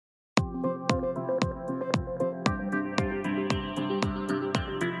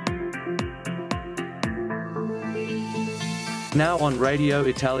Now on Radio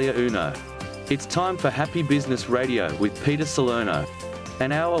Italia Uno. It's time for Happy Business Radio with Peter Salerno,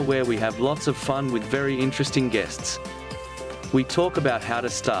 an hour where we have lots of fun with very interesting guests. We talk about how to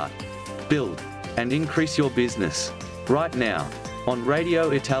start, build, and increase your business. Right now, on Radio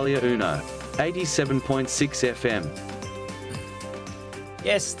Italia Uno, 87.6 FM.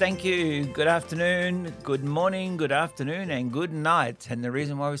 Yes, thank you. Good afternoon, good morning, good afternoon, and good night. And the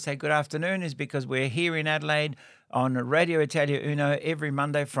reason why we say good afternoon is because we're here in Adelaide on Radio Italia Uno every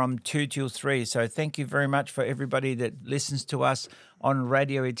Monday from 2 till 3. So thank you very much for everybody that listens to us on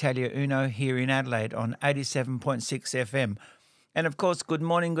Radio Italia Uno here in Adelaide on 87.6 FM. And of course, good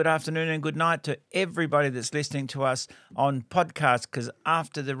morning, good afternoon, and good night to everybody that's listening to us on podcast, because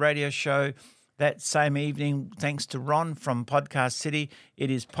after the radio show that same evening, thanks to Ron from Podcast City,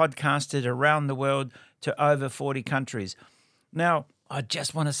 it is podcasted around the world to over 40 countries. Now, I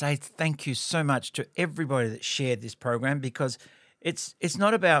just want to say thank you so much to everybody that shared this program, because it's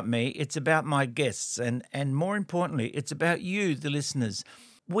not about me, it's about my guests, and more importantly, it's about you, the listeners.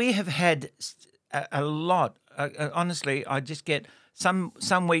 We have had a lot. Honestly, I just get some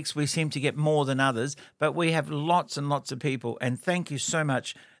weeks we seem to get more than others, but we have lots and lots of people, and thank you so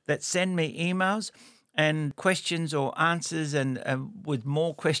much that send me emails and questions or answers, and with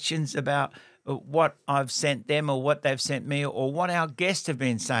more questions about what I've sent them or what they've sent me or what our guests have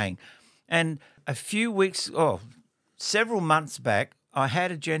been saying. And several months back, I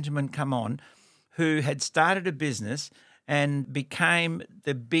had a gentleman come on who had started a business and became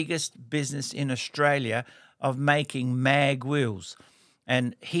the biggest business in Australia of making mag wheels.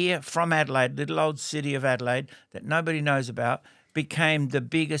 And here from Adelaide, little old city of Adelaide that nobody knows about, became the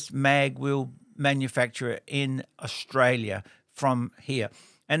biggest mag wheel manufacturer in Australia from here.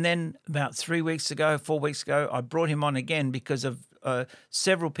 And then about 4 weeks ago, I brought him on again because of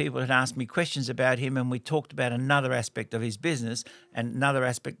several people had asked me questions about him, and we talked about another aspect of his business and another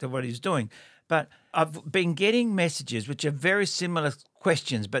aspect of what he's doing. But I've been getting messages which are very similar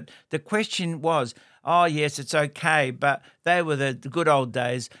questions, but the question was, oh, yes, it's okay, but they were the good old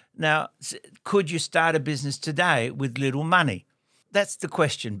days. Now, could you start a business today with little money? That's the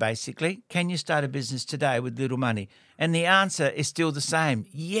question, basically. Can you start a business today with little money? And the answer is still the same.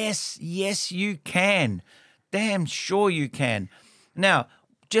 Yes, you can. Damn sure you can. Now,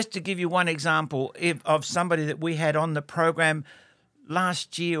 just to give you one example of somebody that we had on the program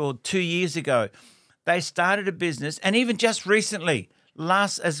last year or 2 years ago, they started a business, and even just recently,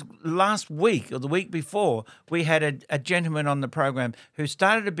 last week or the week before, we had a gentleman on the program who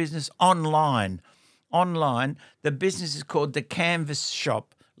started a business online. The business is called The Canvas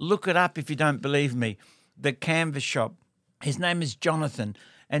Shop. Look it up if you don't believe me. The Canvas Shop. His name is Jonathan.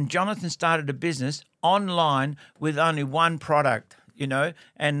 And Jonathan started a business online with only one product,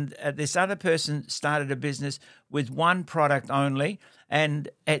 and this other person started a business with one product only, and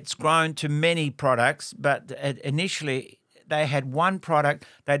it's grown to many products, but initially they had one product.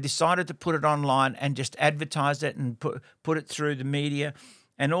 They decided to put it online and just advertise it and put it through the media.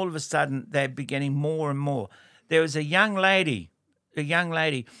 And all of a sudden, they're beginning more and more. There was a young lady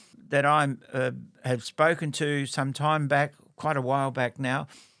that I have spoken to some time back, quite a while back now,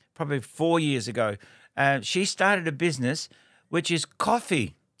 probably 4 years ago. She started a business which is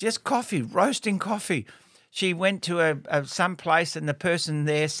coffee, just coffee, roasting coffee. She went to some place, and the person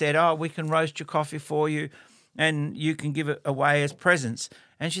there said, "Oh, we can roast your coffee for you, and you can give it away as presents."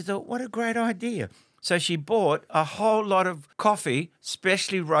 And she thought, what a great idea. So she bought a whole lot of coffee,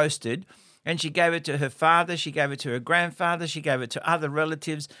 specially roasted, and she gave it to her father, she gave it to her grandfather, she gave it to other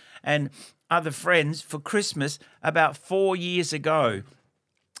relatives and other friends for Christmas about 4 years ago.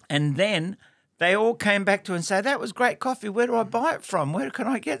 And then they all came back to her and said, "That was great coffee. Where do I buy it from? Where can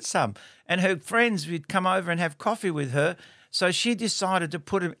I get some?" And her friends would come over and have coffee with her. So she decided to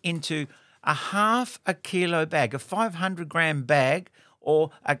put them into a half a kilo bag, a 500-gram bag or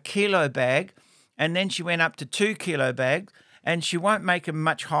a kilo bag. And then she went up to 2 kilo bags, and she won't make them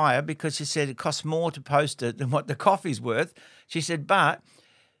much higher because she said it costs more to post it than what the coffee's worth. She said, but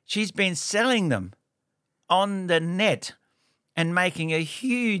she's been selling them on the net and making a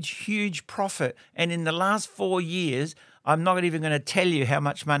huge profit. And in the last 4 years, I'm not even going to tell you how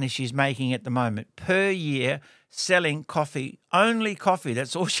much money she's making at the moment per year selling coffee, only coffee.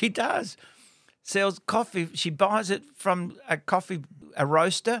 That's all she does. Sells coffee. She buys it from a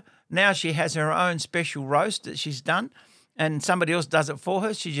roaster. Now she has her own special roast that she's done, and somebody else does it for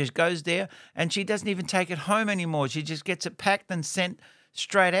her. She just goes there, and she doesn't even take it home anymore. She just gets it packed and sent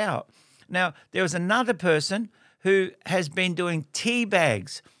straight out. Now, there was another person who has been doing tea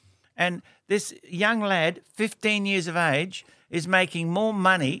bags, and this young lad, 15 years of age, is making more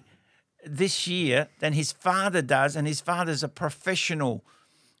money this year than his father does, and his father's a professional,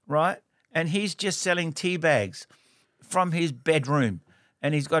 right? And he's just selling tea bags from his bedroom.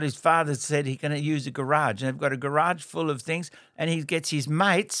 And he's got his father said he can use a garage. And they've got a garage full of things. And he gets his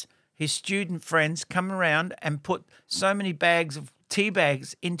mates, his student friends, come around and put so many bags of tea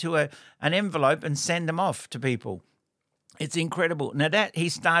bags into an envelope and send them off to people. It's incredible. Now that he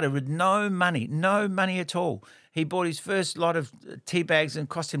started with no money at all. He bought his first lot of tea bags and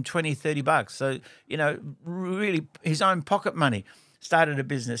cost him $20-30. So, really his own pocket money started a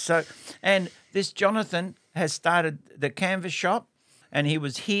business. So, and this Jonathan has started the canvas shop, and he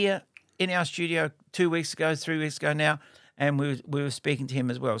was here in our studio 2 weeks ago, 3 weeks ago now, and we were speaking to him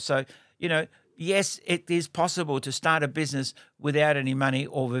as well. So, yes, it is possible to start a business without any money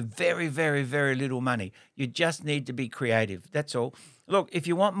or with very, very, very little money. You just need to be creative. That's all. Look, if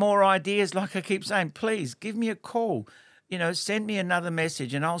you want more ideas, like I keep saying, please give me a call. Send me another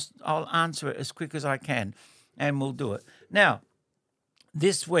message and I'll answer it as quick as I can, and we'll do it. Now,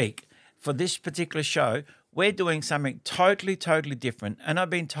 this week, for this particular show, we're doing something totally, totally different. And I've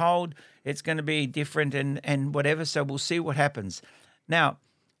been told it's going to be different and whatever, so we'll see what happens. Now,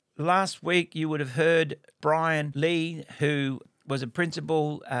 last week, you would have heard Brian Lee, who was a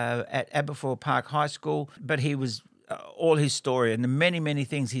principal at Aberfoyle Park High School, but he was all his story and the many, many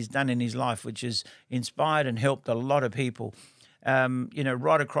things he's done in his life, which has inspired and helped a lot of people,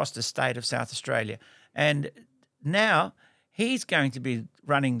 right across the state of South Australia. And now he's going to be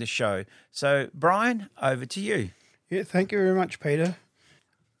running the show. So, Brian, over to you. Yeah, thank you very much, Peter.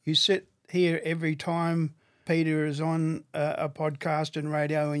 You sit here every time Peter is on a podcast and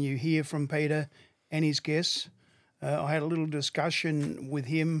radio and you hear from Peter and his guests. I had a little discussion with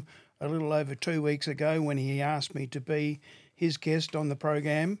him a little over 2 weeks ago when he asked me to be his guest on the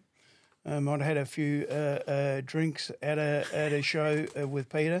program. I'd had a few drinks at a show with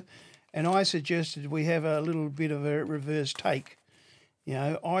Peter, and I suggested we have a little bit of a reverse take.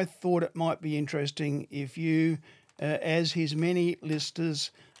 I thought it might be interesting if you, as his many listeners,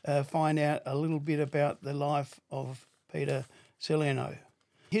 find out a little bit about the life of Peter Salerno.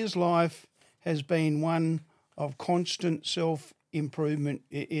 His life has been one of constant self-improvement,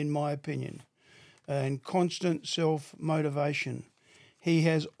 in my opinion, and constant self-motivation. He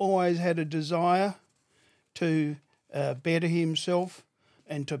has always had a desire to better himself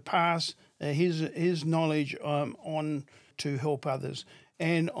and to pass his knowledge on to help others.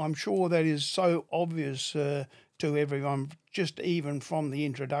 And I'm sure that is so obvious to everyone, just even from the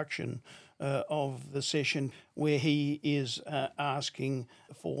introduction of the session where he is asking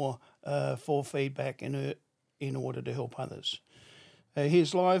for feedback in order to help others. In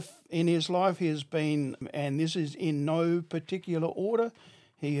his life, he has been, and this is in no particular order,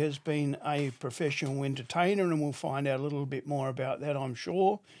 he has been a professional entertainer, and we'll find out a little bit more about that, I'm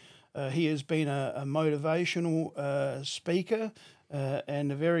sure. He has been a motivational speaker,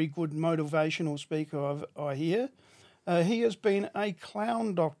 and a very good motivational speaker, I hear. He has been a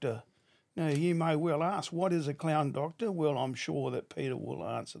clown doctor. Now, you may well ask, what is a clown doctor? Well, I'm sure that Peter will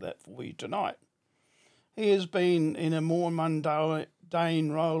answer that for you tonight. He has been in a more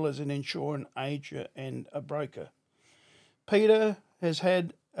mundane role as an insurance agent and a broker. Peter has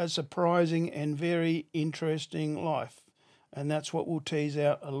had a surprising and very interesting life, and that's what we'll tease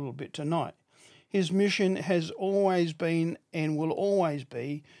out a little bit tonight. His mission has always been and will always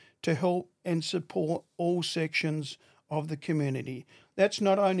be to help and support all sections of the community. That's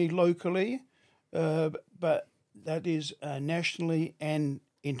not only locally, but that is nationally and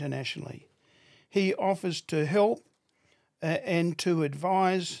internationally. He offers to help and to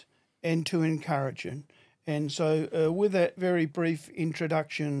advise and to encourage. And so with that very brief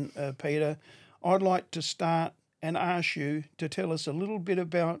introduction, Peter, I'd like to start and ask you to tell us a little bit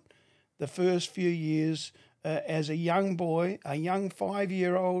about the first few years as a young boy, a young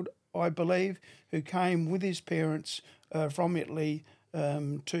 5-year-old, I believe, who came with his parents from Italy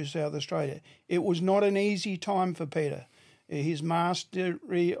to South Australia. It was not an easy time for Peter. His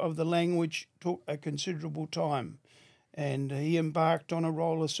mastery of the language took a considerable time, and he embarked on a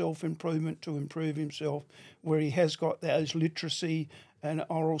role of self-improvement to improve himself, where he has got those literacy and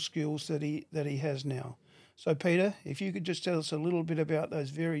oral skills that he has now. So, Peter, if you could just tell us a little bit about those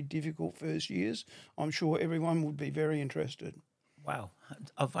very difficult first years, I'm sure everyone would be very interested. Wow.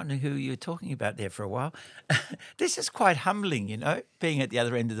 I've wondered who you were talking about there for a while. This is quite humbling, being at the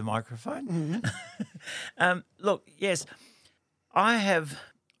other end of the microphone. Mm-hmm. Look, yes, I have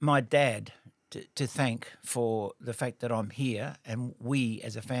my dad to thank for the fact that I'm here and we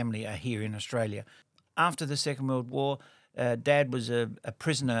as a family are here in Australia. After the Second World War, Dad was a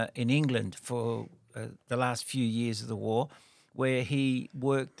prisoner in England for the last few years of the war, where he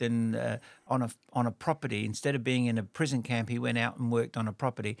worked on a property. Instead of being in a prison camp, he went out and worked on a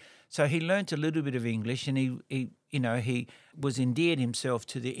property. So he learnt a little bit of English, and he was endeared himself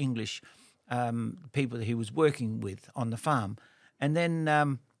to the English people that he was working with on the farm. And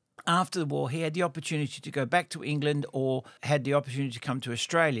then after the war, he had the opportunity to go back to England or had the opportunity to come to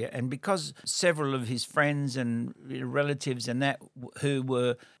Australia. And because several of his friends and relatives and that who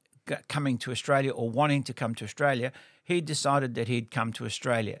were coming to Australia or wanting to come to Australia, he decided that he'd come to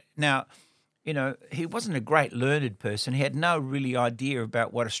Australia. Now, he wasn't a great learned person. He had no really idea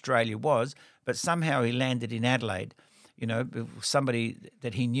about what Australia was, but somehow he landed in Adelaide. Somebody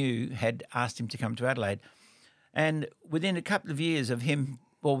that he knew had asked him to come to Adelaide. And within a couple of years of him,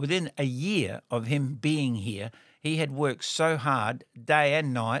 or within a year of him being here, he had worked so hard, day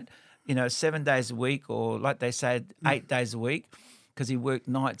and night, 7 days a week, or like they say, 8 days a week, because he worked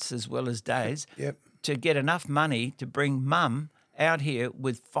nights as well as days, to get enough money to bring Mum out here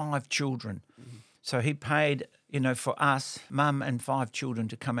with 5 children. So he paid, for us, Mum and 5 children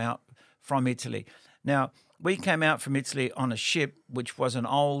to come out from Italy. Now, we came out from Italy on a ship, which was an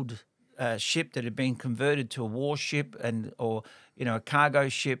old ship that had been converted to a warship or a cargo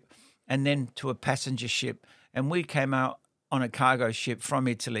ship, and then to a passenger ship. And we came out on a cargo ship from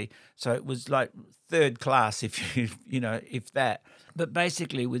Italy. So it was like third class, if that. But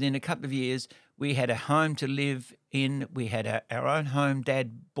basically, within a couple of years, we had a home to live in. We had our own home.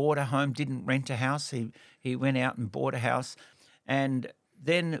 Dad bought a home, didn't rent a house. He went out and bought a house. And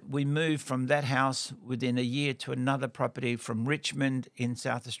then we moved from that house within a year to another property from Richmond in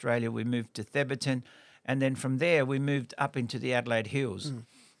South Australia. We moved to Theberton. And then from there, we moved up into the Adelaide Hills.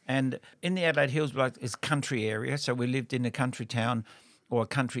 And in the Adelaide Hills, it's country area. So we lived in a country town or a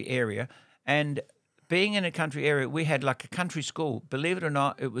country area. And being in a country area, we had like a country school. Believe it or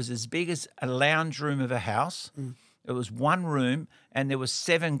not, it was as big as a lounge room of a house. It was one room, and there were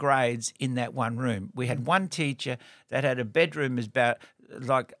 7 grades in that one room. We had one teacher that had a bedroom as about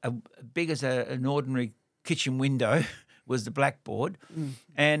like big as an ordinary kitchen window was the blackboard.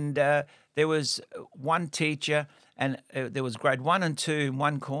 And there was one teacher, and there was grade 1 and 2 in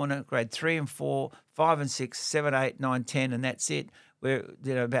one corner, grade 3 and 4, 5 and 6, 7, 8, 9, 10, and that's it. We're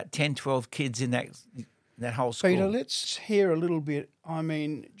about 10, 12 kids in that whole school. Peter, let's hear a little bit. I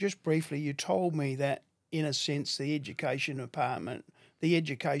mean, just briefly, you told me that, in a sense, the education department, the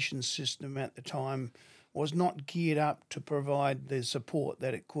education system at the time was not geared up to provide the support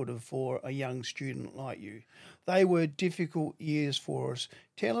that it could have for a young student like you. They were difficult years for us.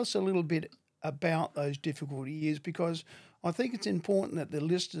 Tell us a little bit about those difficult years, because I think it's important that the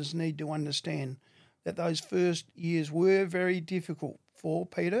listeners need to understand that those first years were very difficult for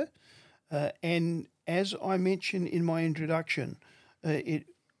Peter. And as I mentioned in my introduction,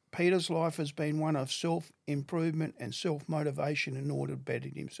 Peter's life has been one of self-improvement and self-motivation in order to better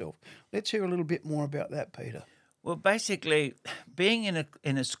himself. Let's hear a little bit more about that, Peter. Well, basically, being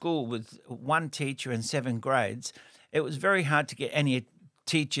in a school with one teacher and 7 grades, it was very hard to get any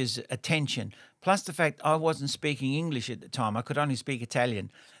teacher's attention. Plus the fact I wasn't speaking English at the time. I could only speak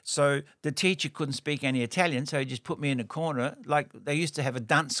Italian. So the teacher couldn't speak any Italian, so he just put me in a corner. Like they used to have a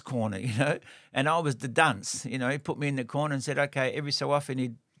dunce corner, and I was the dunce. He put me in the corner and said, okay, every so often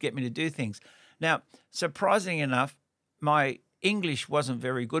he'd get me to do things. Now, surprisingly enough, my English wasn't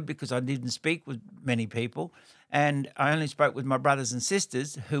very good because I didn't speak with many people, and I only spoke with my brothers and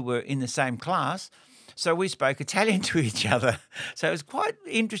sisters who were in the same class. So we spoke Italian to each other. So it was quite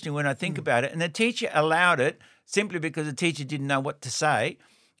interesting when I think about it. And the teacher allowed it simply because the teacher didn't know what to say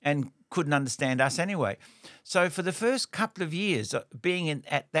and couldn't understand us anyway. So for the first couple of years being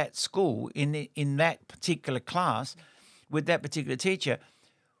at that school, in that particular class, with that particular teacher,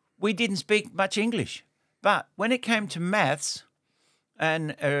 we didn't speak much English. But when it came to maths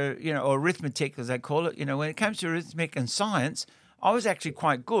and, or arithmetic, as they call it, when it comes to arithmetic and science, I was actually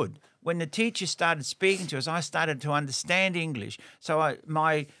quite good. When the teacher started speaking to us, I started to understand English. So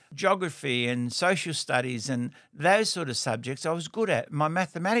my geography and social studies and those sort of subjects I was good at. My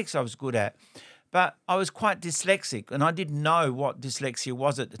mathematics I was good at. But I was quite dyslexic, and I didn't know what dyslexia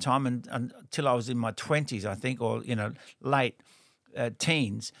was at the time until I was in my 20s, I think, or late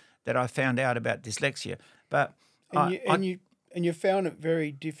teens, that I found out about dyslexia. But you found it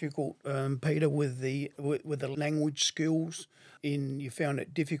very difficult, Peter, with the language skills. You found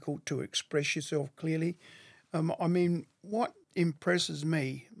it difficult to express yourself clearly. What impresses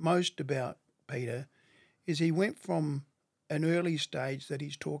me most about Peter is he went from an early stage that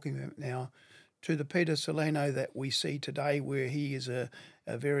he's talking about now to the Peter Solano that we see today, where he is a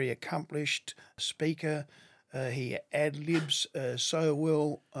very accomplished speaker. He ad-libs so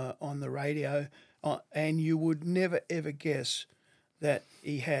well on the radio. and you would never ever guess that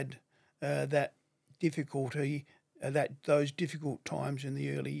he had that difficulty, those difficult times in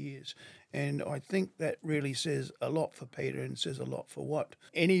the early years. And I think that really says a lot for Peter and says a lot for what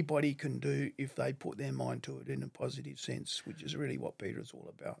anybody can do if they put their mind to it in a positive sense, which is really what Peter is all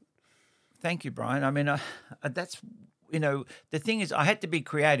about. Thank you, Brian. I mean, that's, the thing is I had to be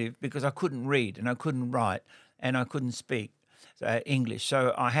creative because I couldn't read and I couldn't write and I couldn't speak English.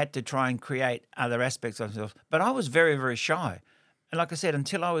 So I had to try and create other aspects of myself. But I was very, very shy. And like I said,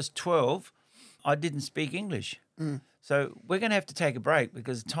 until I was 12, I didn't speak English. So we're going to have to take a break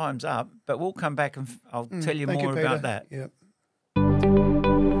because time's up, but we'll come back and I'll tell you more about that. Yep.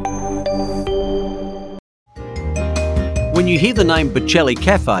 When you hear the name Bocelli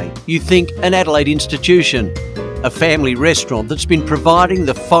Cafe, you think an Adelaide institution, a family restaurant that's been providing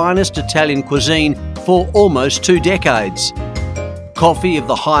the finest Italian cuisine for almost 2 decades. Coffee of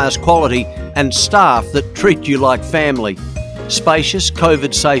the highest quality and staff that treat you like family. Spacious,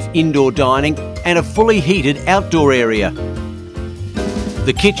 COVID-safe indoor dining and a fully heated outdoor area.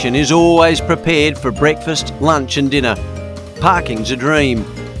 The kitchen is always prepared for breakfast, lunch and dinner. Parking's a dream.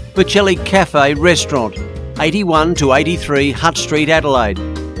 Bocelli Cafe Restaurant, 81 to 83 Hutt Street, Adelaide.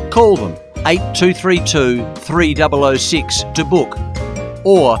 Call them 8232 3006 to book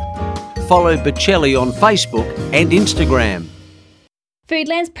or follow Bocelli on Facebook and Instagram.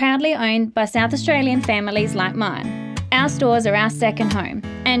 Foodland's proudly owned by South Australian families like mine. Our stores are our second home,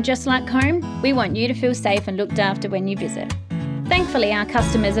 and just like home, we want you to feel safe and looked after when you visit. Thankfully, our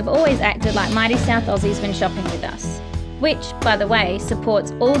customers have always acted like mighty South Aussies when shopping with us, which, by the way,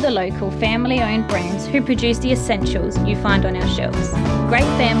 supports all the local family-owned brands who produce the essentials you find on our shelves. Great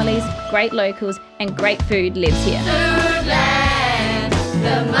families, great locals, and great food lives here. Foodland,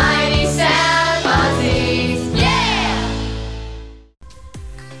 the mighty South Aussies, yeah!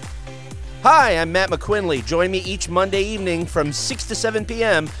 Hi, I'm Matt McQuinley. Join me each Monday evening from 6 to 7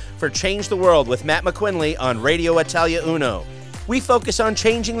 p.m. for Change the World with Matt McQuinley on Radio Italia Uno. We focus on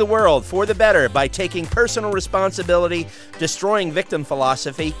changing the world for the better by taking personal responsibility, destroying victim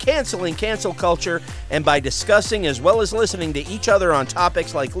philosophy, canceling cancel culture, and by discussing as well as listening to each other on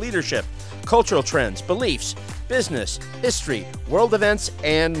topics like leadership, cultural trends, beliefs, business, history, world events,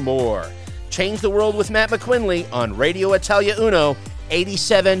 and more. Change the World with Matt McQuinley on Radio Italia Uno,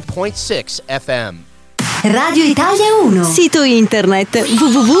 87.6 FM. Radio Italia 1. Sito internet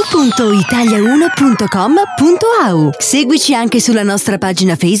www.italia1.com.au. Seguici anche sulla nostra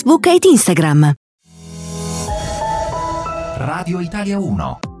pagina Facebook ed Instagram. Radio Italia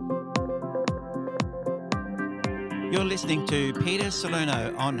 1. You're listening to Peter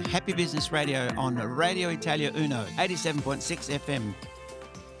Salerno on Happy Business Radio on Radio Italia Uno, 87.6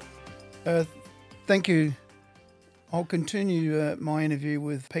 FM. Thank you. I'll continue my interview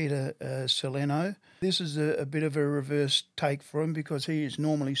with Peter Salerno. This is a bit of a reverse take for him because he is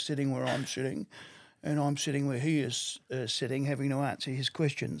normally sitting where I'm sitting and I'm sitting where he is sitting, having to answer his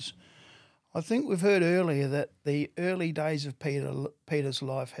questions. I think we've heard earlier that the early days of Peter's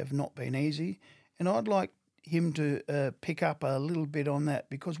life have not been easy, and I'd like him to pick up a little bit on that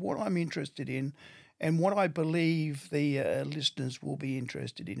because what I'm interested in and what I believe the listeners will be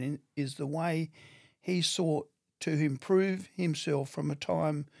interested in is the way he sought to improve himself from a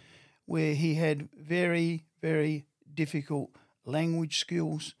time where he had very, very difficult language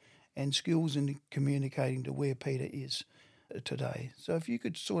skills and skills in communicating to where Peter is today. So if you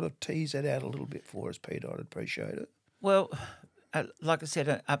could sort of tease that out a little bit for us, Peter, I'd appreciate it. Well, like I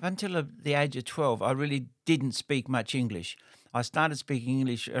said, up until the age of 12, I really didn't speak much English. I started speaking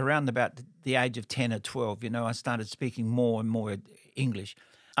English around about the age of 10 or 12. I started speaking more and more English.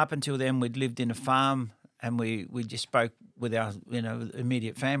 Up until then, we'd lived in a farm and we just spoke with our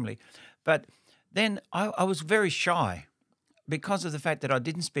immediate family. But then I was very shy because of the fact that I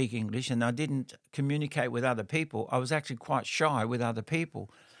didn't speak English and I didn't communicate with other people. I was actually quite shy with other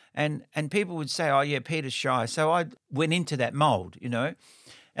people. And people would say, oh, yeah, Peter's shy. So I went into that mould, And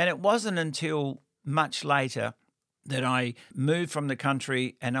it wasn't until much later that I moved from the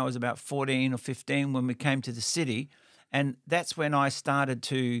country and I was about 14 or 15 when we came to the city. And that's when I started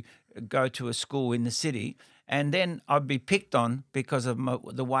to go to a school in the city. And then I'd be picked on because of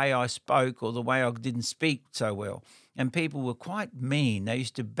the way I spoke or the way I didn't speak so well. And people were quite mean. They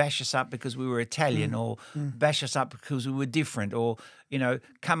used to bash us up because we were Italian or bash us up because we were different or,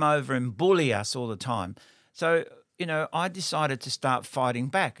 come over and bully us all the time. So, I decided to start fighting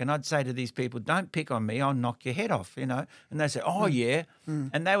back. And I'd say to these people, don't pick on me, I'll knock your head off, And they say, oh, yeah.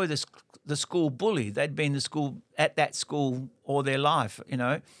 And they were the school bully. They'd been at that school all their life,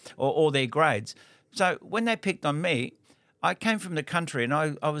 or all their grades. So when they picked on me, I came from the country and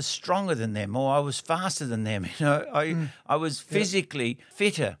I was stronger than them, or I was faster than them. I was physically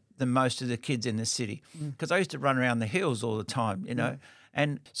fitter than most of the kids in the city because I used to run around the hills all the time,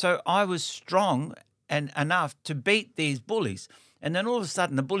 And so I was strong and enough to beat these bullies. And then all of a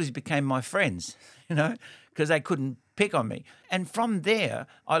sudden the bullies became my friends, because they couldn't pick on me. And from there,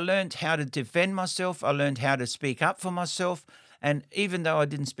 I learned how to defend myself. I learned how to speak up for myself. And even though I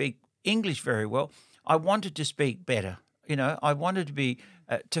didn't speak English very well, I wanted to speak better. I wanted to be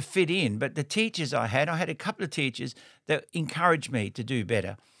to fit in. But the teachers I had a couple of teachers that encouraged me to do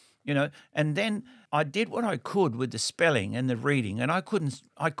better, And then I did what I could with the spelling and the reading, and I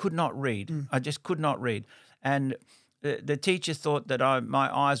could not read. I just could not read. And the teacher thought that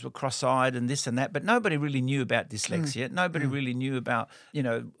my eyes were cross-eyed and this and that, but nobody really knew about dyslexia. Nobody really knew about,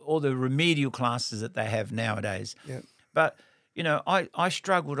 all the remedial classes that they have nowadays. Yep. But, I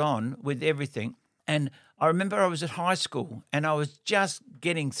struggled on with everything. And I remember I was at high school and I was just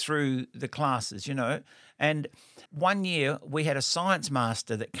getting through the classes, And one year we had a science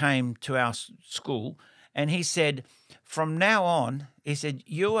master that came to our school, and he said, from now on, he said,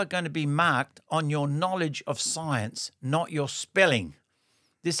 you are going to be marked on your knowledge of science, not your spelling.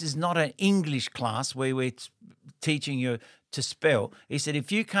 This is not an English class where we're teaching you to spell. He said,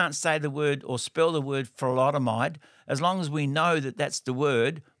 if you can't say the word or spell the word phthalate, as long as we know that that's the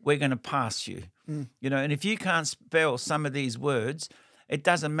word, we're going to pass you. And if you can't spell some of these words, it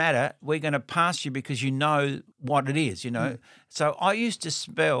doesn't matter. We're going to pass you because you know what it is, So I used to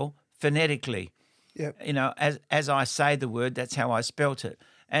spell phonetically. Yep. As I say the word, that's how I spelt it.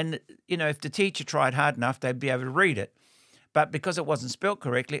 And, if the teacher tried hard enough, they'd be able to read it. But because it wasn't spelt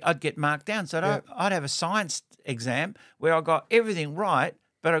correctly, I'd get marked down. So I'd have a science exam where I got everything right,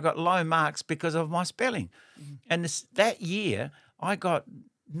 but I got low marks because of my spelling. And that year, I got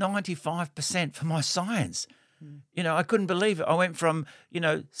 95% for my science. I couldn't believe it. I went from,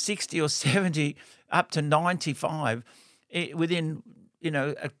 60 or 70 up to 95 within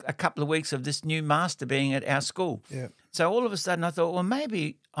a couple of weeks of this new master being at our school. Yeah. So all of a sudden I thought, well,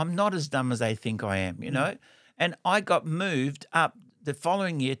 maybe I'm not as dumb as they think I am, And I got moved up the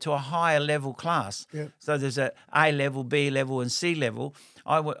following year to a higher level class. Yeah. So there's a A level, B level, and C level.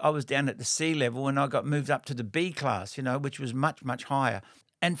 I was down at the C level, and I got moved up to the B class, which was much, much higher.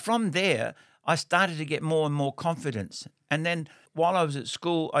 And from there, I started to get more and more confidence. And then while I was at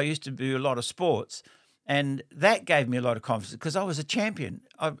school, I used to do a lot of sports. And that gave me a lot of confidence because I was a champion.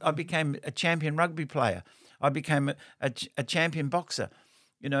 I became a champion rugby player. I became a champion boxer,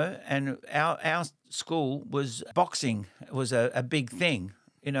 and our school was boxing was a big thing,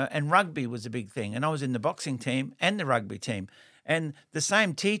 and rugby was a big thing. And I was in the boxing team and the rugby team. And the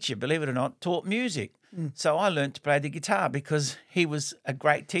same teacher, believe it or not, taught music. So I learned to play the guitar because he was a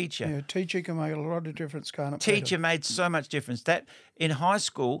great teacher. Yeah, teacher can make a lot of difference, can't it? Teacher made so much difference. That in high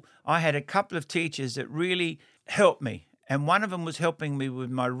school, I had a couple of teachers that really helped me. And one of them was helping me with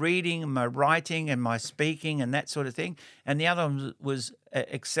my reading and my writing and my speaking and that sort of thing. And the other one was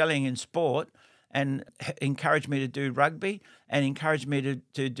excelling in sport and encouraged me to do rugby and encouraged me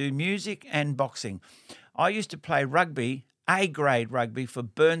to do music and boxing. I used to play rugby, A-grade rugby for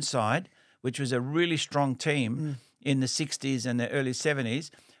Burnside, which was a really strong team in the 60s and the early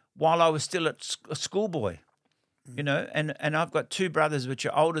 70s, while I was still a schoolboy, and I've got two brothers which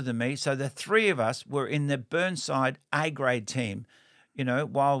are older than me, so the three of us were in the Burnside A-grade team,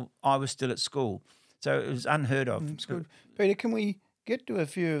 while I was still at school. So it was unheard of. It's good. Peter, can we get to a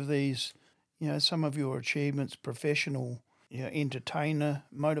few of these, some of your achievements, professional, entertainer,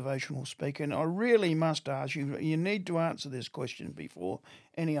 motivational speaker? And I really must ask you, you need to answer this question before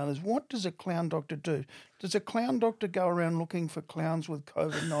any others. What does a clown doctor do? Does a clown doctor go around looking for clowns with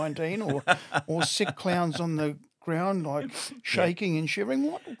COVID-19 or sick clowns on the ground, like shaking and shivering?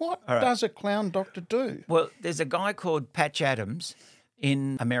 What does a clown doctor do? Well, there's a guy called Patch Adams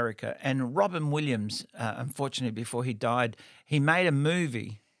in America, and Robin Williams, unfortunately, before he died, he made a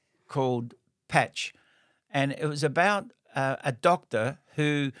movie called Patch, and it was about a doctor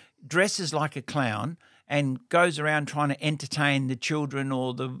who dresses like a clown and goes around trying to entertain the children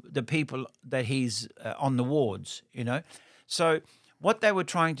or the people that he's on the wards, So what they were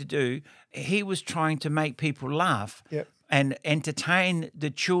trying to do, he was trying to make people laugh and entertain the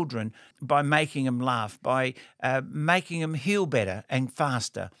children by making them laugh, by making them heal better and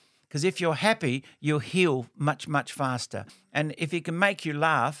faster. Because if you're happy, you'll heal much, much faster. And if it can make you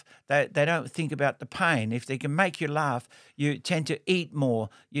laugh, they don't think about the pain. If they can make you laugh, you tend to eat more.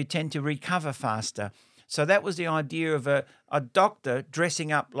 You tend to recover faster. So that was the idea of a doctor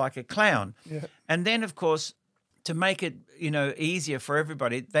dressing up like a clown. Yeah. And then, of course, to make it easier for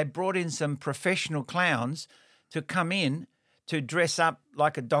everybody, they brought in some professional clowns to come in to dress up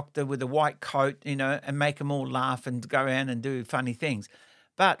like a doctor with a white coat, and make them all laugh and go around and do funny things.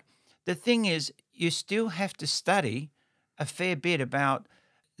 But the thing is, you still have to study a fair bit about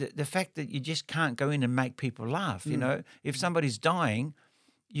the fact that you just can't go in and make people laugh. If somebody's dying,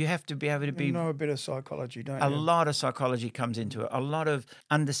 you have to be able to be... You know a bit of psychology, don't A you? lot of psychology comes into it. A lot of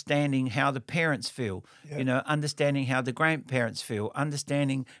understanding how the parents feel, understanding how the grandparents feel,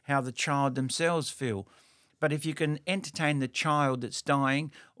 understanding how the child themselves feel. But if you can entertain the child that's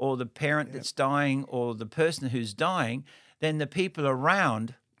dying or the parent that's dying or the person who's dying, then the people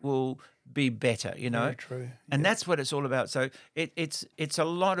around will be better, Very true. And that's what it's all about. So it's a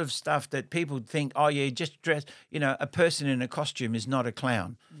lot of stuff that people think, just dress, a person in a costume is not a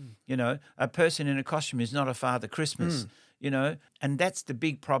clown. A person in a costume is not a Father Christmas, and that's the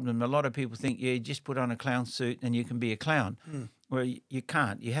big problem. A lot of people think, just put on a clown suit and you can be a clown. Well, you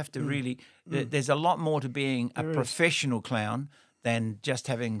can't. You have to really, there's a lot more to being a professional clown than just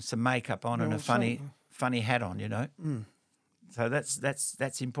having some makeup on and a funny hat on, So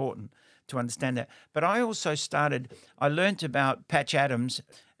that's important to understand that. But I also I learnt about Patch Adams,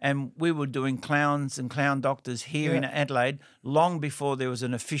 and we were doing clowns and clown doctors here in Adelaide long before there was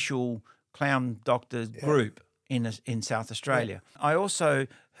an official clown doctor group in South Australia. I also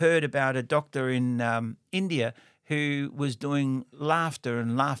heard about a doctor in India who was doing laughter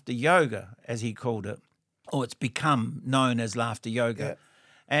and laughter yoga, as he called it, or it's become known as laughter yoga. Yeah.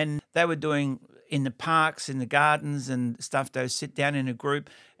 And they were doing in the parks, in the gardens and stuff. They would sit down in a group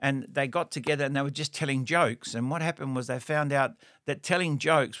and they got together and they were just telling jokes. And what happened was they found out that telling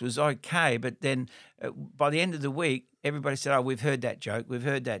jokes was okay, but then by the end of the week, everybody said, we've heard that joke.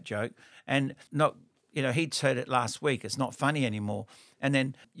 And not, he'd heard it last week. It's not funny anymore. And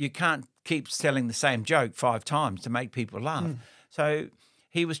then you can't keep telling the same joke 5 times to make people laugh. So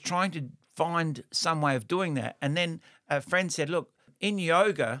he was trying to find some way of doing that. And then a friend said, look, in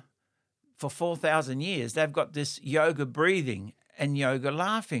yoga for 4,000 years, they've got this yoga breathing and yoga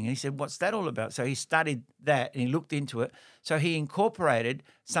laughing. And he said, what's that all about? So he studied that and he looked into it. So he incorporated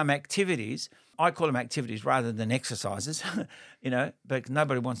some activities. I call them activities rather than exercises, but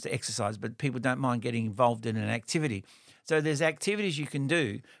nobody wants to exercise, but people don't mind getting involved in an activity. So there's activities you can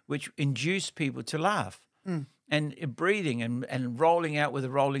do which induce people to laugh. And breathing and rolling out with a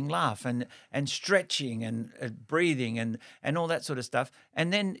rolling laugh and stretching and breathing and all that sort of stuff.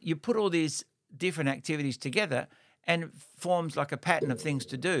 And then you put all these different activities together and it forms like a pattern of things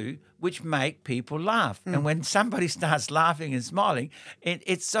to do which make people laugh. And when somebody starts laughing and smiling,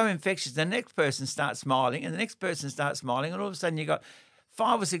 it's so infectious. The next person starts smiling and the next person starts smiling, and all of a sudden you've got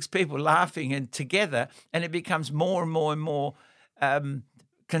 5 or 6 people laughing and together, and it becomes more and more and more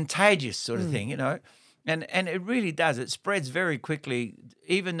contagious sort of thing, And it really does. It spreads very quickly.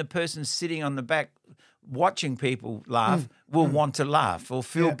 Even the person sitting on the back watching people laugh will want to laugh or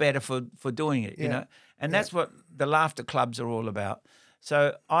feel better for doing it, And that's what the laughter clubs are all about.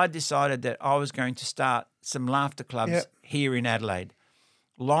 So I decided that I was going to start some laughter clubs here in Adelaide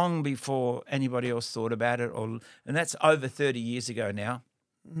long before anybody else thought about it. And that's over 30 years ago now.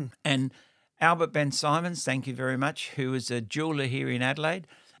 And Albert Ben Simons, thank you very much, who is a jeweller here in Adelaide,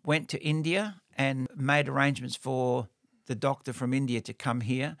 went to India and made arrangements for the doctor from India to come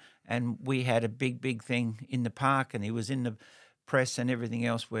here. And we had a big thing in the park, and he was in the press and everything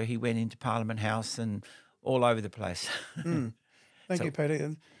else where he went into Parliament House and all over the place. Thank you,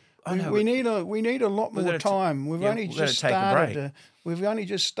 Peter. know, we need a lot more time. We've only just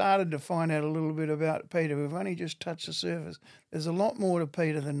started to find out a little bit about Peter. We've only just touched the surface. There's a lot more to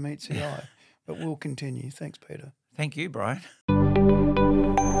Peter than meets the eye, but we'll continue. Thanks, Peter. Thank you, Brian.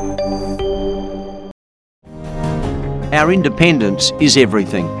 Our independence is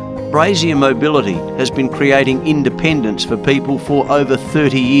everything. Brazier Mobility has been creating independence for people for over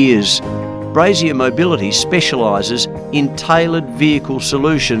 30 years. Brazier Mobility specialises in tailored vehicle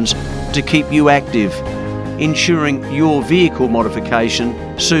solutions to keep you active, ensuring your vehicle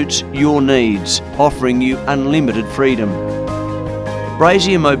modification suits your needs, offering you unlimited freedom.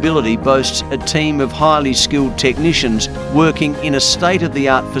 Brazier Mobility boasts a team of highly skilled technicians working in a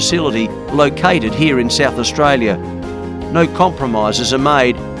state-of-the-art facility located here in South Australia. No compromises are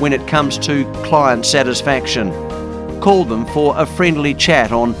made when it comes to client satisfaction. Call them for a friendly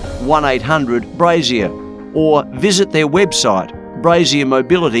chat on 1800 Brazier or visit their website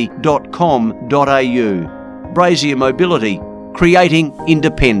braziermobility.com.au. Brazier Mobility, creating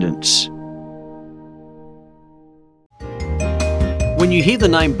independence. When you hear the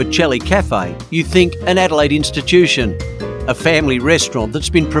name Bocelli Cafe, you think an Adelaide institution, a family restaurant that's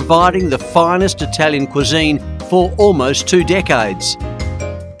been providing the finest Italian cuisine for almost 2 decades.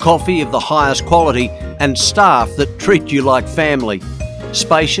 Coffee of the highest quality and staff that treat you like family.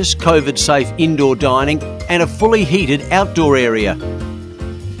 Spacious, COVID-safe indoor dining and a fully heated outdoor area.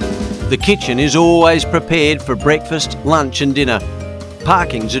 The kitchen is always prepared for breakfast, lunch and dinner.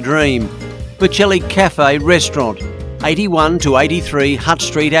 Parking's a dream. Bocelli Cafe Restaurant, 81 to 83 Hutt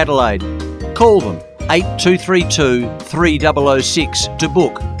Street, Adelaide. Call them 8232 3006 to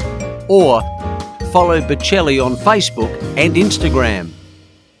book, or follow Bocelli on Facebook and Instagram.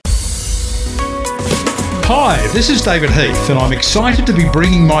 Hi, this is David Heath, and I'm excited to be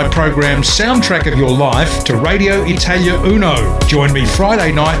bringing my program Soundtrack of Your Life to Radio Italia Uno. Join me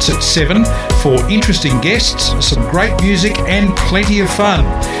Friday nights at 7 for interesting guests, some great music and plenty of fun.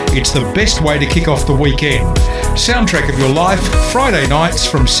 It's the best way to kick off the weekend. Soundtrack of Your Life, Friday nights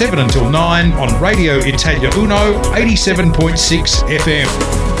from 7 until 9 on Radio Italia Uno, 87.6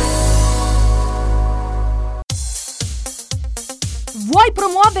 FM. Vuoi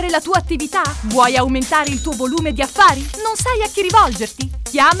promuovere la tua attività? Vuoi aumentare il tuo volume di affari? Non sai a chi rivolgerti?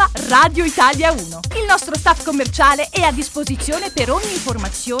 Chiama Radio Italia 1. Il nostro staff commerciale è a disposizione per ogni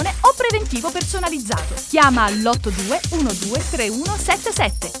informazione o preventivo personalizzato. Chiama all'82 12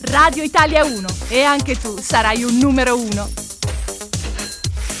 3177. Radio Italia 1. E anche tu sarai un numero 1.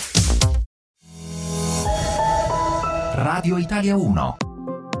 Radio Italia 1.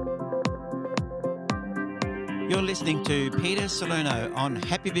 You're listening to Peter Salerno on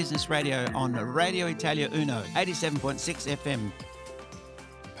Happy Business Radio on Radio Italia Uno, 87.6 FM.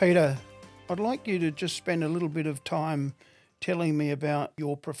 Peter, I'd like you to just spend a little bit of time telling me about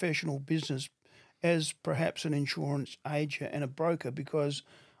your professional business as perhaps an insurance agent and a broker, because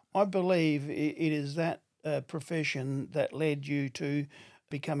I believe it is that profession that led you to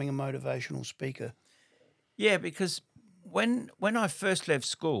becoming a motivational speaker. Yeah, because when I first left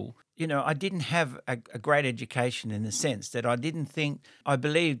school, you know, I didn't have a great education in the sense that I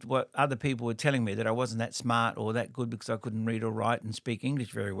believed what other people were telling me, that I wasn't that smart or that good because I couldn't read or write and speak English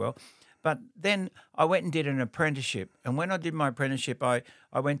very well. But then I went and did an apprenticeship. And when I did my apprenticeship, I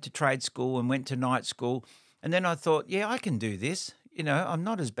went to trade school and went to night school. And then I thought, yeah, I can do this. You know, I'm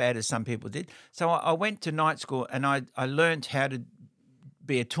not as bad as some people did. So I went to night school and I learned how to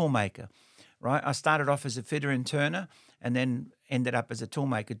be a toolmaker, right? I started off as a fitter and turner and then ended up as a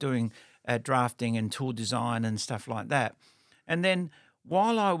toolmaker doing drafting and tool design and stuff like that. And then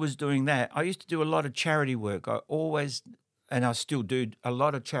while I was doing that, I used to do a lot of charity work. And I still do a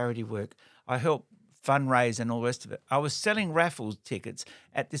lot of charity work. I help fundraise and all the rest of it. I was selling raffles tickets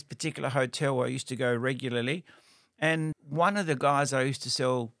at this particular hotel where I used to go regularly. And one of the guys I used to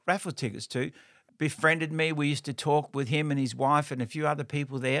sell raffle tickets to befriended me. We used to talk with him and his wife and a few other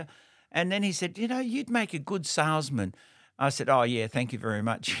people there. And then he said, you know, you'd make a good salesman. I said, oh, yeah, thank you very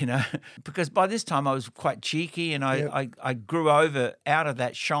much, you know, because by this time I was quite cheeky and I grew out of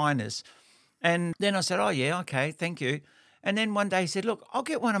that shyness. And then I said, oh, yeah, okay, thank you. And then one day he said, look, I'll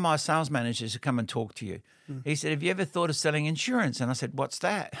get one of my sales managers to come and talk to you. He said, have you ever thought of selling insurance? And I said, what's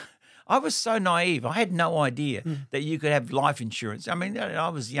that? I was so naive. I had no idea that you could have life insurance. I mean, I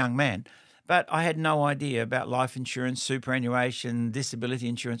was a young man, but I had no idea about life insurance, superannuation, disability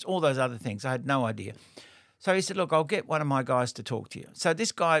insurance, all those other things. I had no idea. So he said, look, I'll get one of my guys to talk to you. So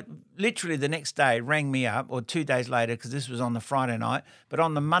this guy literally the next day rang me up, or 2 days later, because this was on the Friday night. But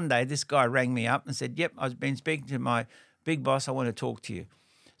on the Monday, this guy rang me up and said, yep, I've been speaking to my big boss. I want to talk to you.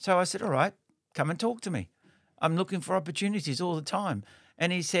 So I said, all right, come and talk to me. I'm looking for opportunities all the time.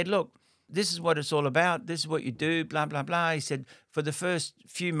 And he said, look, this is what it's all about. This is what you do, blah, blah, blah. He said, for the first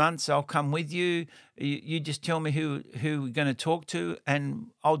few months, I'll come with you. You just tell me who we're going to talk to and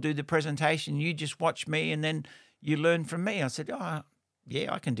I'll do the presentation. You just watch me and then you learn from me. I said, oh,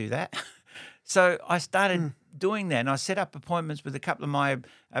 yeah, I can do that. So I started doing that and I set up appointments with a couple of my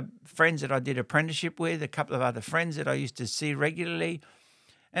friends that I did apprenticeship with, a couple of other friends that I used to see regularly.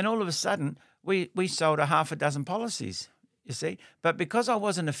 And all of a sudden, we sold a half a dozen policies. You see, but because I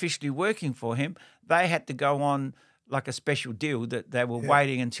wasn't officially working for him, they had to go on like a special deal that they were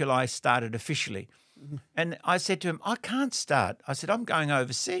waiting until I started officially. And I said to him, I can't start. I said, I'm going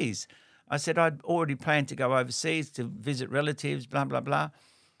overseas. I said, I'd already planned to go overseas to visit relatives, blah, blah, blah.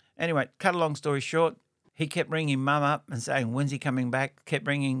 Anyway, cut a long story short, he kept ringing mum up and saying, when's he coming back? Kept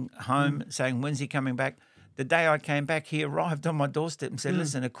ringing home saying, when's he coming back? The day I came back, he arrived on my doorstep and said,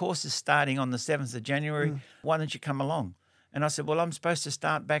 listen, a course is starting on the 7th of January. Why don't you come along? And I said, well, I'm supposed to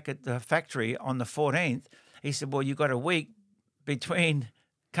start back at the factory on the 14th. He said, well, you got a week between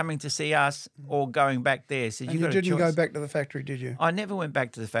coming to see us or going back there. He said, and you didn't go back to the factory, did you? I never went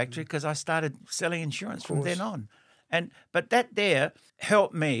back to the factory because I started selling insurance from then on. But that there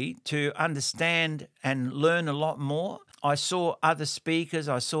helped me to understand and learn a lot more. I saw other speakers,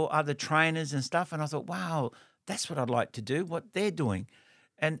 I saw other trainers and stuff, and I thought, wow, that's what I'd like to do, what they're doing.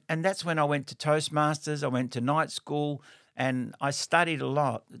 And that's when I went to Toastmasters, I went to night school, and I studied a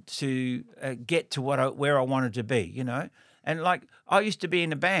lot to get to where I wanted to be, you know. And like I used to be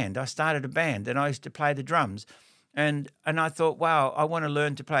in a band. I started a band, and I used to play the drums. And I thought, wow, I want to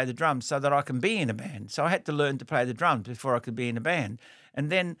learn to play the drums so that I can be in a band. So I had to learn to play the drums before I could be in a band. And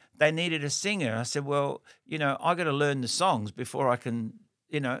then they needed a singer. I said, well, you know, I got to learn the songs before I can,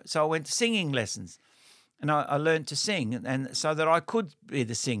 you know. So I went to singing lessons, and I learned to sing, and so that I could be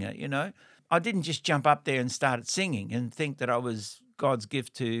the singer, you know. I didn't just jump up there and started singing and think that I was God's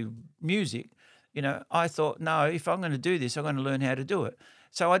gift to music. You know, I thought, no, if I'm going to do this, I'm going to learn how to do it.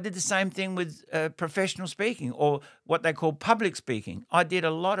 So I did the same thing with professional speaking, or what they call public speaking. I did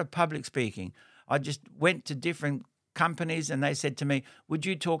a lot of public speaking. I just went to different companies, and they said to me, would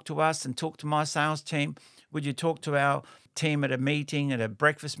you talk to us and talk to my sales team? Would you talk to our team at a meeting, at a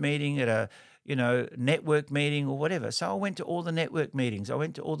breakfast meeting, at a network meeting or whatever? So I went to all the network meetings. I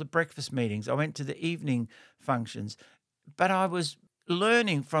went to all the breakfast meetings. I went to the evening functions. But I was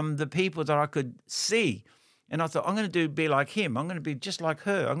learning from the people that I could see. And I thought, I'm going to be like him. I'm going to be just like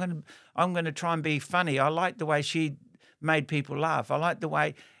her. I'm going to try and be funny. I liked the way she made people laugh. I liked the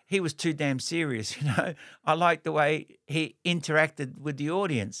way he was too damn serious, you know. I liked the way he interacted with the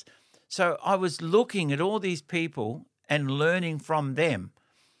audience. So I was looking at all these people and learning from them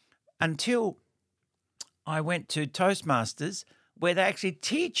until I went to Toastmasters, where they actually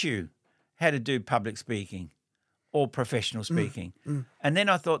teach you how to do public speaking or professional speaking. And then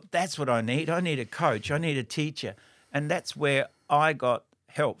I thought, that's what I need. I need a coach. I need a teacher. And that's where I got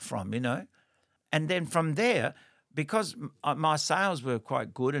help from, you know. And then from there, because my sales were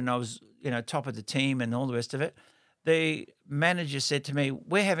quite good and I was, you know, top of the team and all the rest of it, the manager said to me,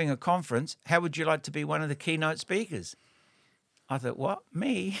 we're having a conference. How would you like to be one of the keynote speakers? I thought, what,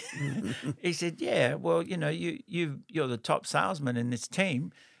 me? He said, yeah, well, you know, you're the top salesman in this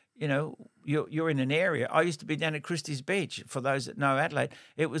team. You know, you're in an area. I used to be down at Christie's Beach, for those that know Adelaide.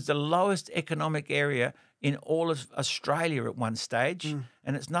 It was the lowest economic area in all of Australia at one stage,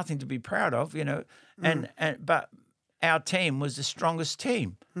 and it's nothing to be proud of, you know. But our team was the strongest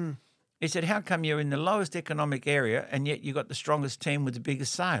team. He said, how come you're in the lowest economic area and yet you got the strongest team with the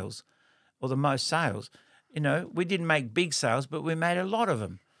biggest sales or the most sales? You know, we didn't make big sales, but we made a lot of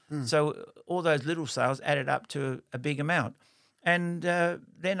them. So all those little sales added up to a big amount. And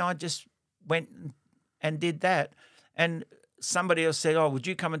then I just went and did that. And somebody else said, oh, would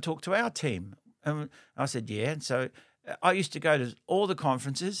you come and talk to our team? And I said, yeah. And so I used to go to all the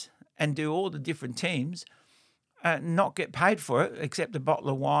conferences and do all the different teams, not get paid for it, except a bottle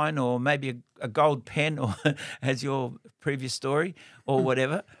of wine or maybe a gold pen, or as your previous story, or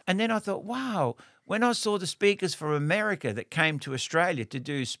whatever. And then I thought, wow, when I saw the speakers from America that came to Australia to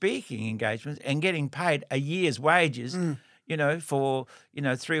do speaking engagements and getting paid a year's wages, you know, for, you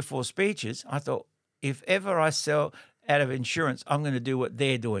know, 3 or 4 speeches, I thought, if ever I sell out of insurance, I'm going to do what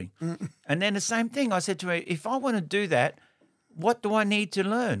they're doing. And then the same thing, I said to her, if I want to do that, what do I need to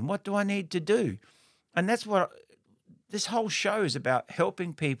learn? What do I need to do? And that's what this whole show is about,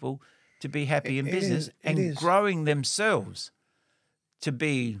 helping people to be happy in business and growing themselves to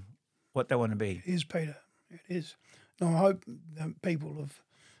be what they want to be. It is, Peter. It is. And I hope that people have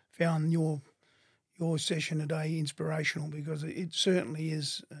found your session today inspirational, because it certainly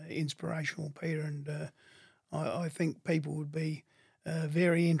is inspirational, Peter. And I think people would be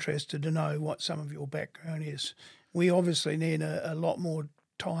very interested to know what some of your background is. We obviously need a lot more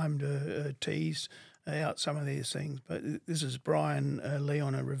time to tease out some of these things, but this is Brian Lee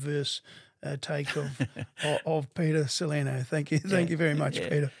on a reverse take of Peter Salerno. Thank you. Thank you very much,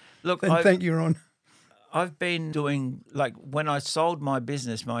 Peter. Look, and thank you, Ron. I've been doing, like, when I sold my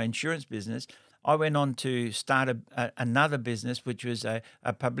business, my insurance business, I went on to start another business, which was a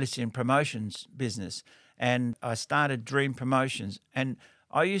publicity and promotions business. And I started Dream Promotions. And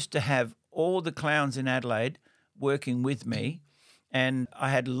I used to have all the clowns in Adelaide working with me. And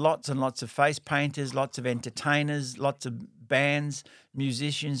I had lots and lots of face painters, lots of entertainers, lots of bands,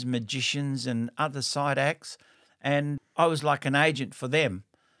 musicians, magicians, and other side acts. And I was like an agent for them.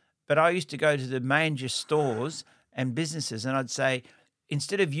 But I used to go to the major stores and businesses, and I'd say,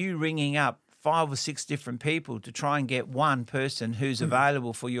 instead of you ringing up 5 or 6 different people to try and get one person who's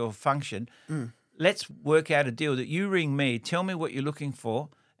available for your function, let's work out a deal that you ring me, tell me what you're looking for,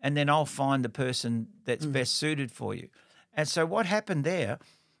 and then I'll find the person that's best suited for you. And so what happened there,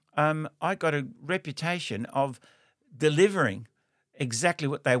 I got a reputation of delivering exactly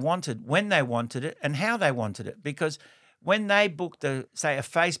what they wanted, when they wanted it, and how they wanted it. Because when they booked, say, a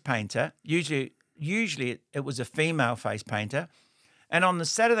face painter, usually usually it was a female face painter. And on the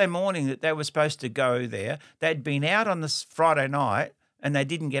Saturday morning that they were supposed to go there, they'd been out on this Friday night and they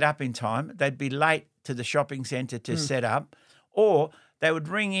didn't get up in time. They'd be late to the shopping centre to set up, or they would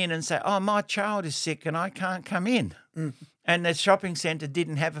ring in and say, "Oh, my child is sick and I can't come in." And the shopping centre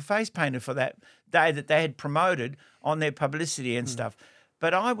didn't have a face painter for that day that they had promoted on their publicity and stuff.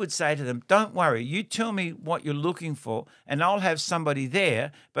 But I would say to them, don't worry, you tell me what you're looking for and I'll have somebody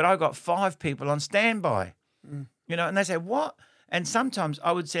there, but I've got 5 people on standby. You know, and they say, what? And sometimes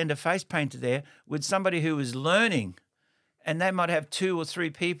I would send a face painter there with somebody who was learning, and they might have 2 or 3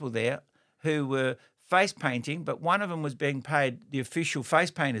 people there who were face painting, but one of them was being paid the official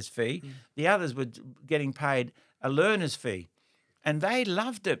face painter's fee. The others were getting paid a learner's fee. And they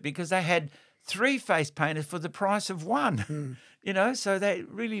loved it because they had 3 face painters for the price of 1, you know, so they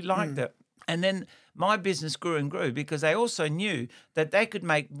really liked it. And then my business grew and grew because they also knew that they could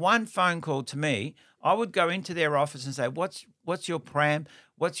make one phone call to me. I would go into their office and say, what's your pram?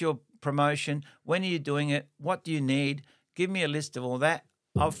 What's your promotion? When are you doing it? What do you need? Give me a list of all that.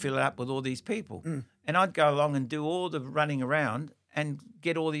 I'll fill it up with all these people. And I'd go along and do all the running around and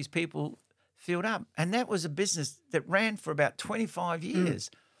get all these people filled up. And that was a business that ran for about 25 years.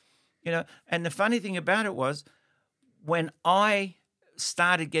 You know, and the funny thing about it was when I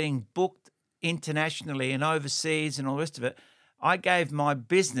started getting booked internationally and overseas and all the rest of it, I gave my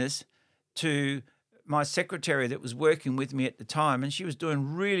business to my secretary that was working with me at the time, and she was doing a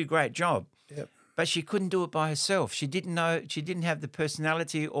really great job. But she couldn't do it by herself. She didn't know, she didn't have the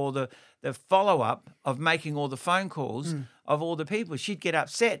personality or the follow-up of making all the phone calls of all the people. She'd get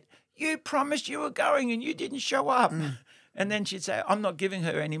upset. You promised you were going and you didn't show up. And then she'd say, I'm not giving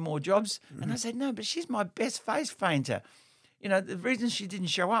her any more jobs. And I said, no, but she's my best face painter. You know, the reason she didn't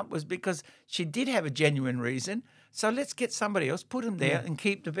show up was because she did have a genuine reason. So let's get somebody else, put them there and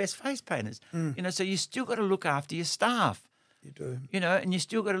keep the best face painters. You know, so you still got to look after your staff. You do. You know, and you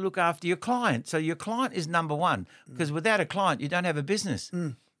still got to look after your client. So your client is number one, because without a client, you don't have a business.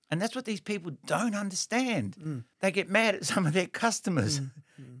 And that's what these people don't understand. They get mad at some of their customers.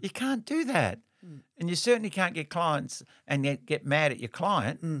 You can't do that. And you certainly can't get clients and yet get mad at your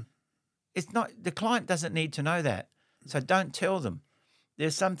client. It's not, the client doesn't need to know that. So don't tell them.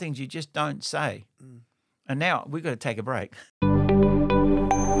 There's some things you just don't say. And now we've got to take a break.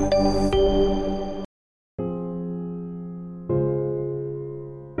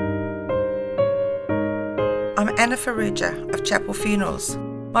 I'm Anna Farrugia of Chapel Funerals.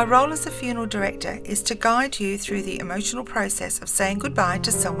 My role as a funeral director is to guide you through the emotional process of saying goodbye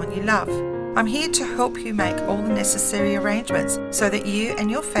to someone you love. I'm here to help you make all the necessary arrangements so that you and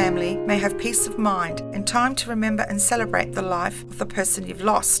your family may have peace of mind and time to remember and celebrate the life of the person you've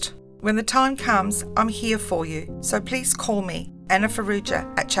lost. When the time comes, I'm here for you, so please call me, Anna Farrugia,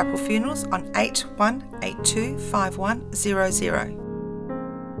 at Chapel Funerals on 8182 5100.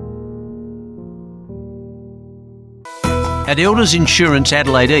 At Elders Insurance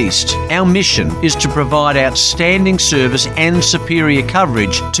Adelaide East, our mission is to provide outstanding service and superior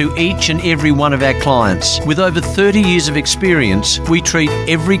coverage to each and every one of our clients. With over 30 years of experience, we treat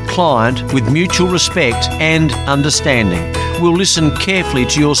every client with mutual respect and understanding. We'll listen carefully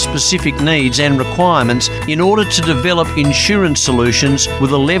to your specific needs and requirements in order to develop insurance solutions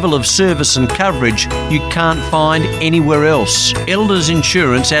with a level of service and coverage you can't find anywhere else. Elders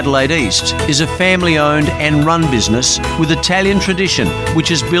Insurance Adelaide East is a family-owned and run business with Italian tradition, which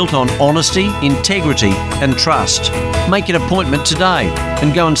is built on honesty, integrity and trust. Make an appointment today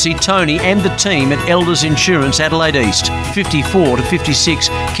and go and see Tony and the team at Elders Insurance Adelaide East, 54 to 56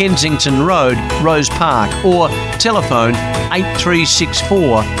 Kensington Road, Rose Park, or telephone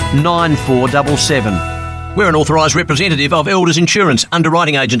 8364 9477. We're an authorised representative of Elders Insurance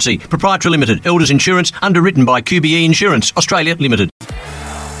Underwriting Agency, Proprietary Limited, Elders Insurance, underwritten by QBE Insurance, Australia Limited.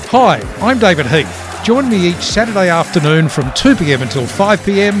 Hi, I'm David Heath. Join me each Saturday afternoon from 2 p.m. until 5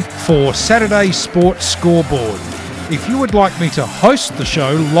 p.m. for Saturday Sports Scoreboard. If you would like me to host the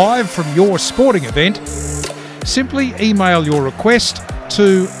show live from your sporting event, simply email your request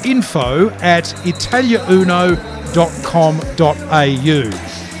to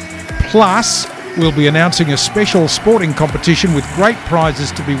info@italiauno.com.au. Plus, we'll be announcing a special sporting competition with great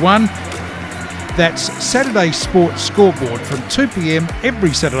prizes to be won. That's Saturday Sports Scoreboard from 2 p.m.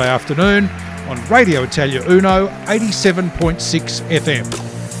 every Saturday afternoon on Radio Italia Uno 87.6 FM.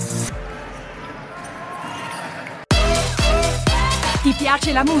 Ti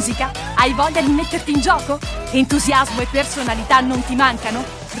piace la musica? Hai voglia di metterti in gioco? Entusiasmo e personalità non ti mancano?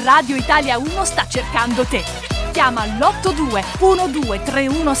 Radio Italia 1 sta cercando te. Chiama l'82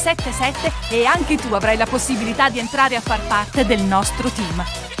 123177 e anche tu avrai la possibilità di entrare a far parte del nostro team.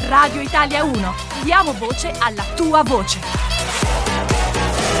 Radio Italia 1. Diamo voce alla tua voce.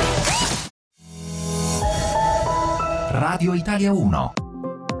 Radio Italia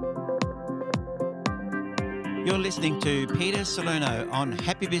 1. You're listening to Peter Salerno on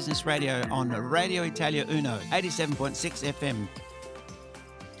Happy Business Radio on Radio Italia Uno, 87.6 FM.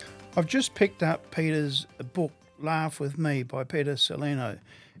 I've just picked up Peter's book, Laugh With Me by Peter Salerno.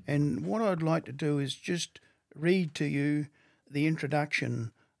 And what I'd like to do is just read to you the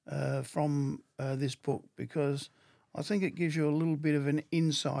introduction from this book, because I think it gives you a little bit of an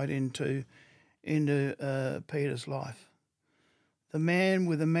insight into Peter's life. The man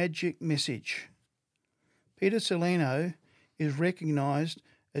with a magic message. Peter Salerno is recognised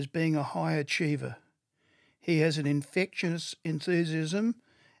as being a high achiever. He has an infectious enthusiasm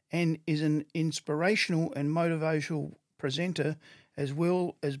and is an inspirational and motivational presenter, as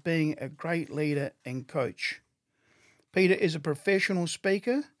well as being a great leader and coach. Peter is a professional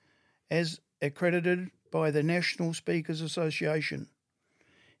speaker, as accredited by the National Speakers Association.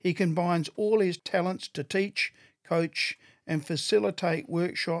 He combines all his talents to teach, coach, and facilitate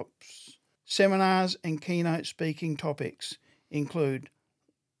workshops, seminars, and keynote speaking topics include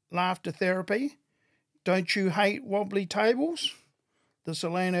laughter therapy, don't you hate wobbly tables, the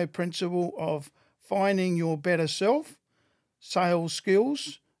Salerno principle of finding your better self, sales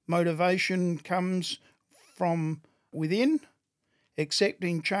skills, motivation comes from within,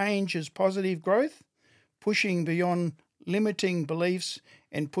 accepting change as positive growth, pushing beyond limiting beliefs,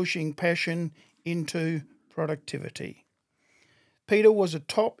 and pushing passion into productivity. Peter was a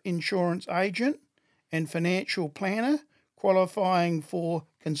top insurance agent and financial planner, qualifying for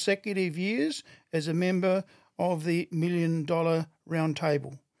consecutive years as a member of the $1 Million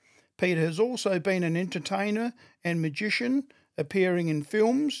Roundtable. Peter has also been an entertainer and magician, appearing in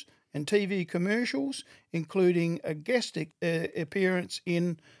films and TV commercials, including a guest appearance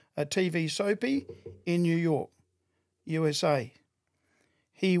in a TV soapy in New York, USA.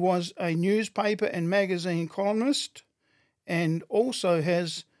 He was a newspaper and magazine columnist and also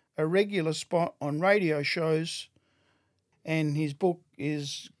has a regular spot on radio shows, and his book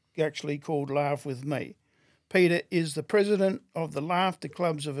is actually called Laugh With Me. Peter is the president of the Laughter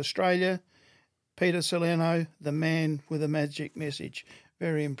Clubs of Australia. Peter Salerno, the man with a magic message.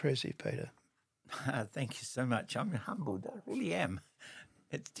 Very impressive, Peter. Thank you so much. I'm humbled. I really am.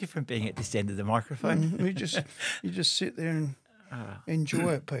 It's different being at this end of the microphone. You just sit there and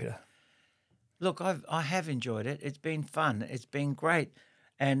enjoy it, Peter. Look, I have enjoyed it. It's been fun. It's been great.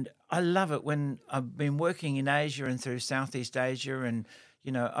 And I love it when I've been working in Asia and through Southeast Asia and,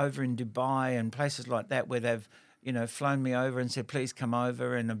 over in Dubai and places like that where they've, flown me over and said, please come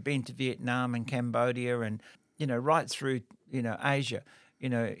over. And I've been to Vietnam and Cambodia and, right through, Asia,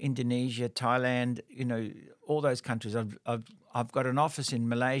 Indonesia, Thailand, all those countries. I've got an office in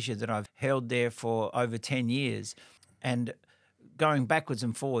Malaysia that I've held there for over 10 years and going backwards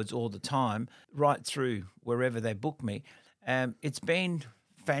and forwards all the time, right through wherever they book me. It's been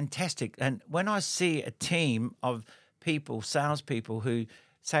fantastic. And when I see a team of people, salespeople, who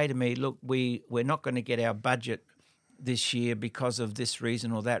say to me, look, we're not going to get our budget this year because of this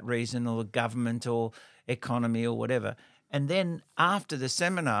reason or that reason or the government or economy or whatever. And then after the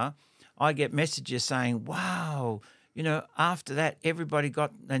seminar, I get messages saying, wow, after that, everybody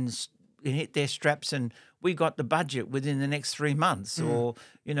got and hit their straps and we got the budget within the next 3 months. Or,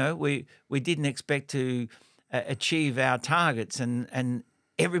 we didn't expect to achieve our targets and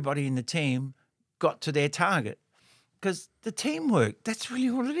everybody in the team got to their target. Because the teamwork, that's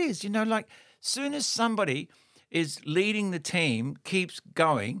really all it is. Soon as somebody is leading the team, keeps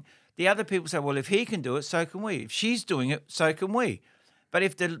going, the other people say, well, if he can do it, so can we. If she's doing it, so can we. But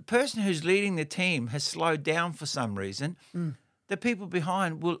if the person who's leading the team has slowed down for some reason, the people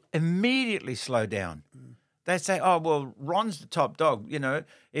behind will immediately slow down. They say, oh, well, Ron's the top dog.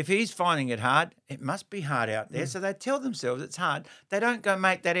 If he's finding it hard, it must be hard out there. So they tell themselves it's hard. They don't go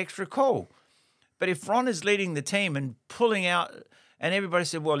make that extra call. But if Ron is leading the team and pulling out, and everybody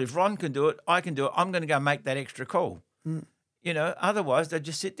said, well, if Ron can do it, I can do it, I'm going to go make that extra call. Otherwise they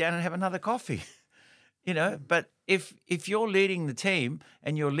just sit down and have another coffee. But if you're leading the team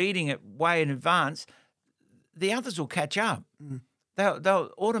and you're leading it way in advance, the others will catch up.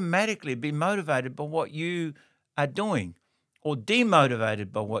 They'll automatically be motivated by what you are doing or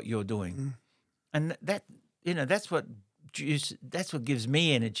demotivated by what you're doing. And that's what gives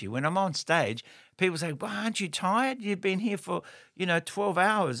me energy. When I'm on stage, people say, well, aren't you tired? You've been here for, 12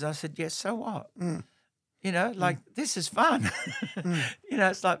 hours. I said, yes, so what? This is fun.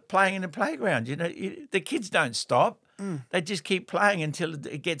 It's like playing in the playground. The kids don't stop. They just keep playing until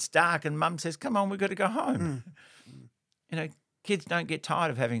it gets dark and mum says, come on, we've got to go home. kids don't get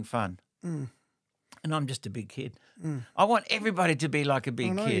tired of having fun. Mm. And I'm just a big kid. Mm. I want everybody to be like a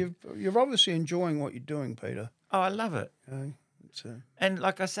big kid. You're obviously enjoying what you're doing, Peter. Oh, I love it. And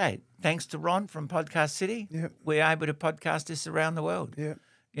like I say, thanks to Ron from Podcast City, we're able to podcast this around the world. Yeah.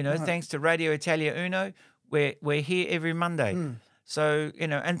 You know, thanks to Radio Italia Uno, we're here every Monday. Mm. So, you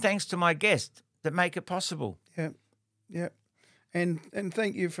know, and thanks to my guests that make it possible. Yeah. And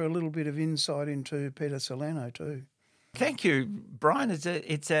thank you for a little bit of insight into Peter Salerno too. Thank you, Brian.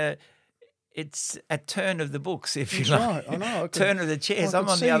 It's a turn of the books, if you That's like. right. I know. Turn of the chairs. I'm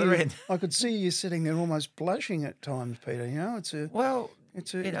on the other end. I could see you sitting there almost blushing at times, Peter. You know,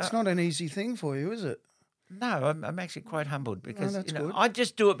 it's not an easy thing for you, is it? No, I'm actually quite humbled because that's good. I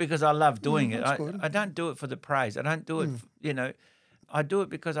just do it because I love doing it. That's good. I don't do it for the praise. I don't do it, I do it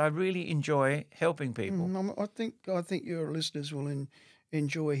because I really enjoy helping people. I think your listeners will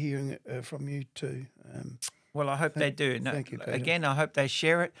enjoy hearing it from you too. Well, I hope they do. No, thank you, Peter. Again, I hope they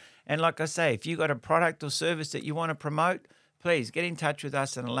share it. And like I say, if you've got a product or service that you want to promote, please get in touch with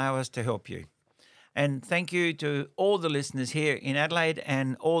us and allow us to help you. And thank you to all the listeners here in Adelaide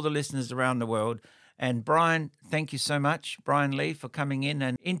and all the listeners around the world. And Brian, thank you so much, Brian Lee, for coming in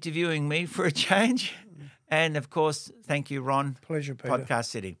and interviewing me for a change. And, of course, thank you, Ron. Pleasure, Peter. Podcast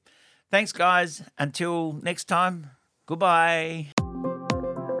City. Thanks, guys. Until next time, goodbye.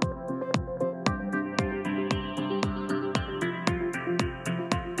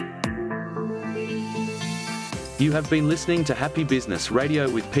 You have been listening to Happy Business Radio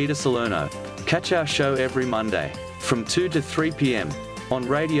with Peter Salerno. Catch our show every Monday from 2 to 3 p.m. on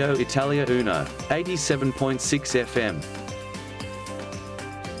Radio Italia Uno, 87.6 FM.